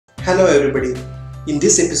Hello everybody. In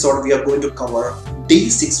this episode we are going to cover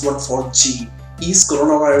D614G. Is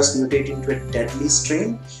coronavirus mutating to a deadly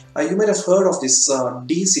strain? You might have heard of this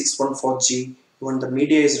D614G. Even the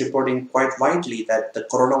media is reporting quite widely that the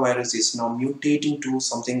coronavirus is now mutating to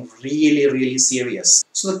something really serious.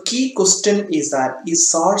 So the key question is that, is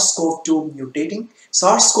SARS-CoV-2 mutating?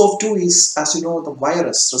 SARS-CoV-2 is, as you know, the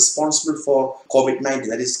virus responsible for COVID-19.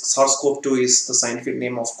 That is, SARS-CoV-2 is the scientific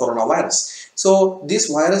name of coronavirus. So this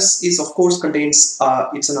virus is, of course, contains,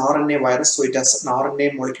 it's an RNA virus, so it has an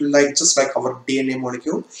RNA molecule just like our DNA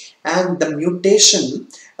molecule, and the mutation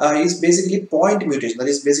is basically point mutation. That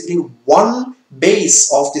is basically one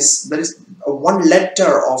base of this, that is one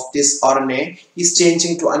letter of this RNA is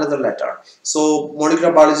changing to another letter. So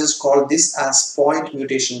molecular biologists call this as point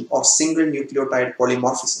mutation or single nucleotide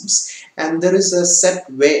polymorphisms, and there is a set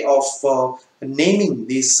way of naming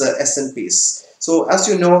these SNPs. So as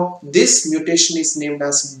you know, this mutation is named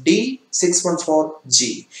as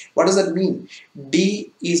D614G. What does that mean?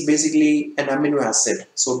 D is basically an amino acid.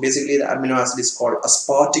 So basically the amino acid is called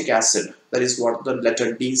aspartic acid. That is what the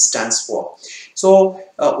letter D stands for. So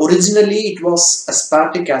originally it was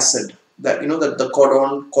aspartic acid. That, you know, that the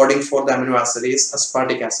coding for the amino acid is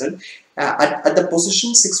aspartic acid at the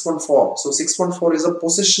position 614. So 614 is a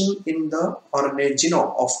position in the RNA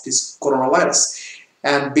genome of this coronavirus.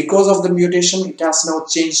 And because of the mutation, it has now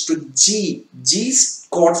changed to G. G is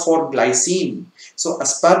code for glycine. So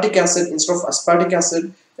aspartic acid, instead of aspartic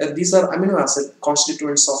acid, these are amino acid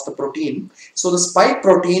constituents of the protein. So the spike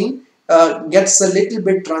protein gets a little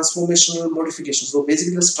bit transformational modification. So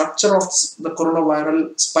basically the structure of the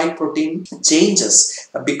coronaviral spike protein changes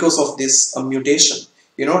because of this mutation.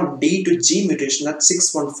 You know, D to G mutation at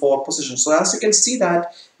 614 position. So as you can see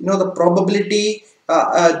that, you know, the probability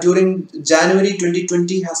during January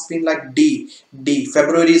 2020 has been like D.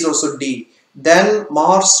 February is also D. Then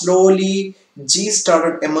March slowly G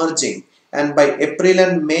started emerging, and by April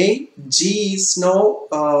and May G is now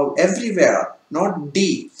everywhere, not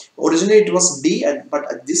D. Originally it was D, but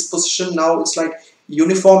at this position now it's like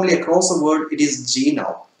uniformly across the world it is G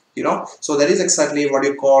now. You know, so that is exactly what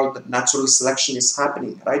you call the natural selection is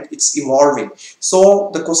happening, right? It's evolving.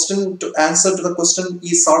 So the question, to answer to the question,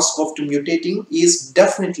 is SARS-CoV-2 mutating, is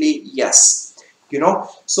definitely yes. You know,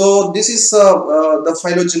 so this is the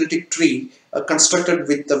phylogenetic tree constructed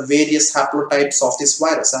with the various haplotypes of this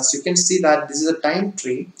virus. As you can see that this is a time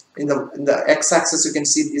tree. In the x-axis you can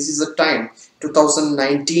see this is a time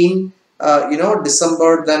 2019, you know,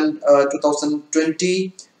 December, then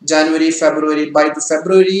 2020, January, February. By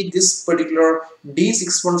February, this particular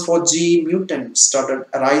D614G mutant started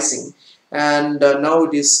arising, and now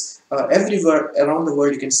it is everywhere around the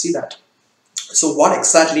world. You can see that. So what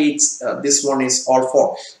exactly this one is all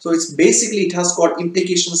for? So it's basically, it has got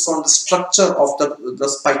implications on the structure of the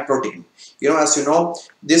spike protein. You know, as you know,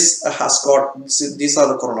 this has got, these are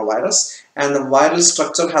the coronavirus, and the viral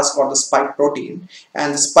structure has got the spike protein,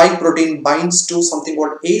 and the spike protein binds to something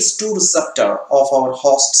called ACE2 receptor of our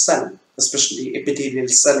host cell, especially epithelial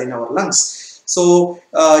cell in our lungs. So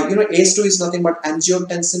you know, ACE2 is nothing but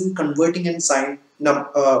angiotensin converting enzyme, you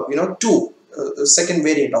know, 2, second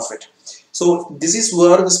variant of it. So this is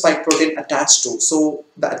where the spike protein attached to. So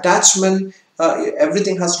the attachment,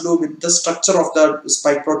 everything has to do with the structure of the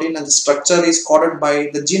spike protein, and the structure is coded by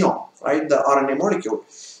the genome, right? The RNA molecule.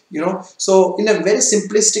 You know, so in a very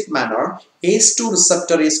simplistic manner, ACE2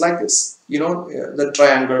 receptor is like this, you know, the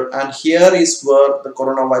triangle, and here is where the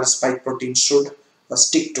coronavirus spike protein should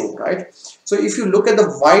stick to, right? So if you look at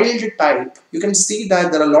the wild type, you can see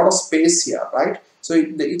that there are a lot of space here, right? So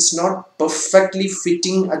it's not perfectly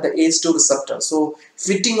fitting at the ACE2 receptor. So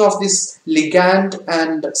fitting of this ligand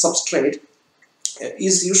and substrate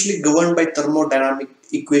is usually governed by thermodynamic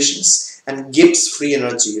equations and Gibbs free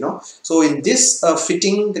energy, you know. So in this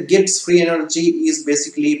fitting, the Gibbs free energy is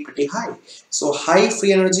basically pretty high. So high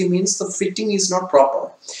free energy means the fitting is not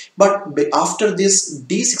proper. But after this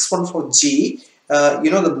D614G,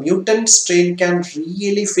 you know, the mutant strain can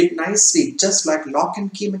really fit nicely, just like lock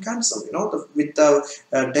and key mechanism, you know, with the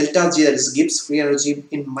delta G, that is Gibbs free energy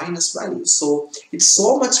in minus values. So it's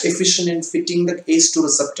so much efficient in fitting the ACE2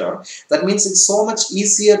 receptor. That means it's so much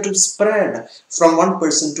easier to spread from one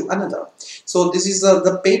person to another. So this is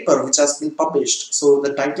the paper which has been published. So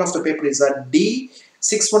the title of the paper is that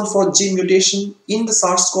D614G mutation in the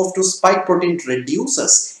SARS-CoV-2 spike protein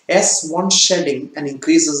reduces S1 shedding and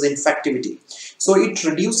increases the infectivity. So it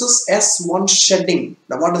reduces S1 shedding.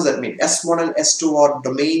 Now what does that mean? S1 and S2 are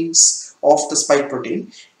domains of the spike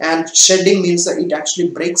protein, and shedding means that it actually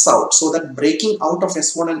breaks out. So that breaking out of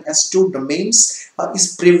S1 and S2 domains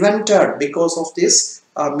is prevented because of this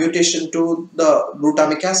mutation to the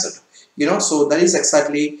glutamic acid. So that is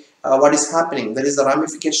exactly what is happening. There is the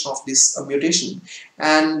ramification of this mutation,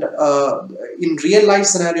 and in real life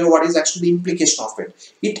scenario, what is actually the implication of it?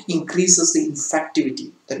 It increases the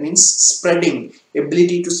infectivity. That means spreading,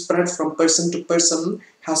 ability to spread from person to person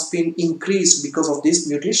has been increased because of this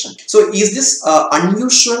mutation. So is this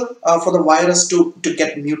unusual for the virus to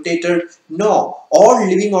get mutated? No. All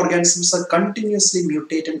living organisms are continuously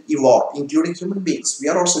mutate and evolve, including human beings. We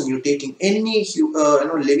are also mutating. Any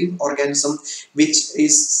living organism which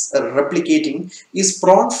is replicating is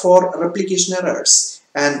prone for replication errors.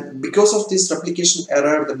 And because of this replication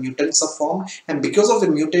error, the mutants are formed, and because of the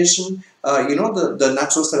mutation, the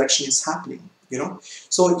natural selection is happening.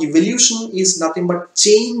 So evolution is nothing but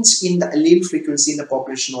change in the allele frequency in the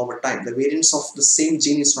population over time. The variants of the same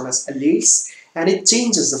gene is known as alleles, and it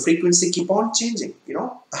changes. The frequency keep on changing.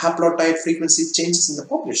 Haplotype frequency changes in the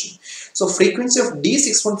population. So frequency of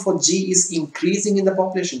D614G is increasing in the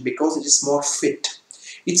population because it is more fit.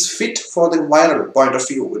 It's fit for the viral point of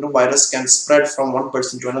view. Virus can spread from one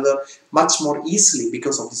person to another much more easily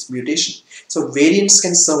because of this mutation. So variants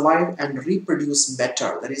can survive and reproduce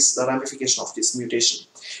better. That is the ramification of this mutation.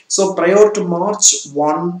 So prior to March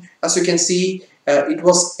 1, as you can see, it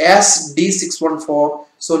was as D614.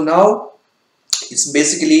 So now it's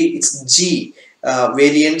G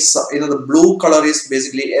variants. The blue color is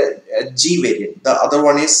basically a G variant. The other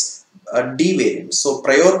one is D variant. So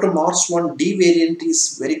prior to March 1, D variant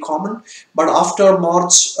is very common, but after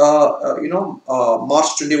March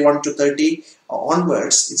March 21 to 30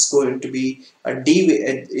 onwards, it's going to be a G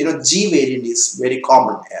variant is very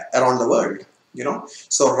common around the world.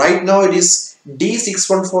 So right now it is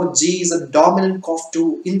D614G is a dominant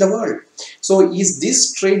COV2 in the world. So is this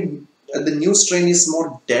strain, the new strain is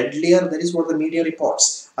more deadlier? That is what the media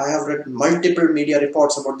reports. I have read multiple media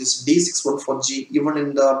reports about this D614G, even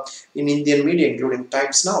in Indian media, including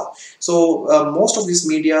Times Now. So most of this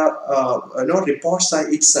media reports that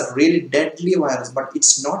it's a really deadly virus, but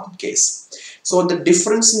it's not the case. So the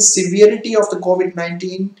difference in severity of the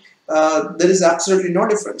COVID-19, there is absolutely no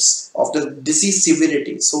difference of the disease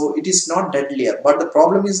severity. So it is not deadlier, but the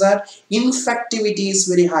problem is that infectivity is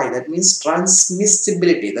very high. That means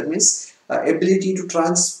transmissibility. That means ability to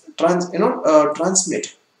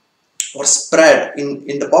transmit or spread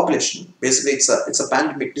in the population. Basically, it's a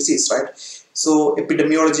pandemic disease, right? So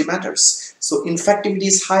epidemiology matters. So infectivity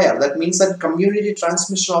is higher. That means that community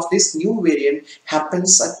transmission of this new variant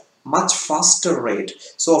happens at much faster rate.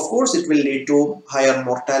 So of course it will lead to higher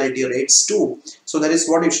mortality rates too. So that is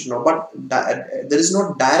what you should know. But there is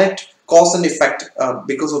no direct cause and effect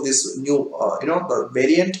because of this new the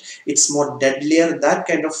variant. It's more deadlier. That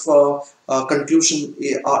kind of conclusion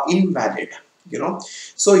are invalid.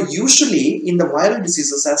 So usually in the viral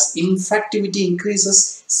diseases, as infectivity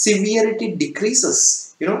increases, severity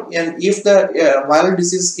decreases. And if the viral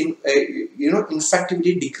disease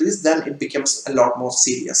infectivity decreases, then it becomes a lot more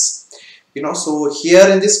serious. So here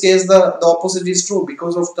in this case the opposite is true.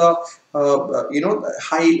 Because of the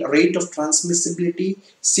high rate of transmissibility,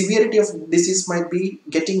 severity of disease might be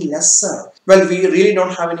getting lesser. Well, we really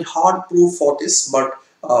don't have any hard proof for this, but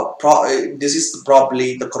this is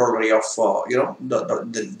probably the corollary of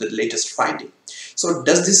the latest finding. So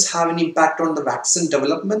does this have an impact on the vaccine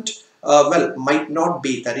development? Well, might not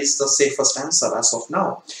be. That is the safest answer as of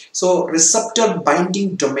now. So receptor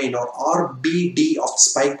binding domain, or RBD, of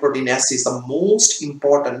spike protein S is the most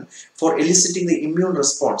important for eliciting the immune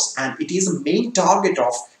response, and it is a main target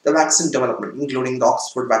of the vaccine development, including the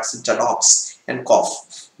Oxford vaccine TEDx and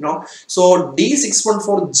cough. So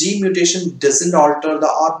D614G mutation doesn't alter the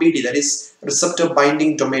RBD, that is receptor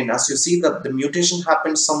binding domain. As you see, the mutation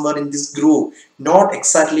happens somewhere in this groove, not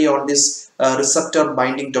exactly on this receptor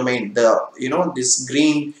binding domain, this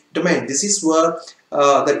green domain. This is where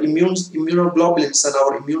the immunoglobulins and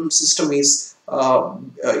our immune system is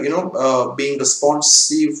being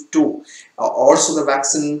responsive to. Also the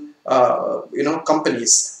vaccine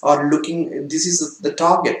companies are looking, this is the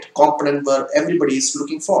target component where everybody is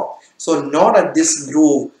looking for. So not at this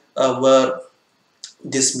groove where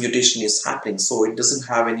this mutation is happening, so it doesn't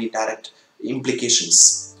have any direct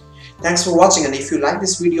implications. Thanks for watching, and if you like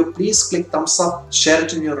this video, please click thumbs up, share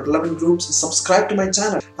it in your relevant groups, and subscribe to my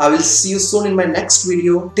channel. I will see you soon in my next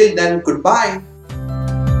video. Till then, goodbye.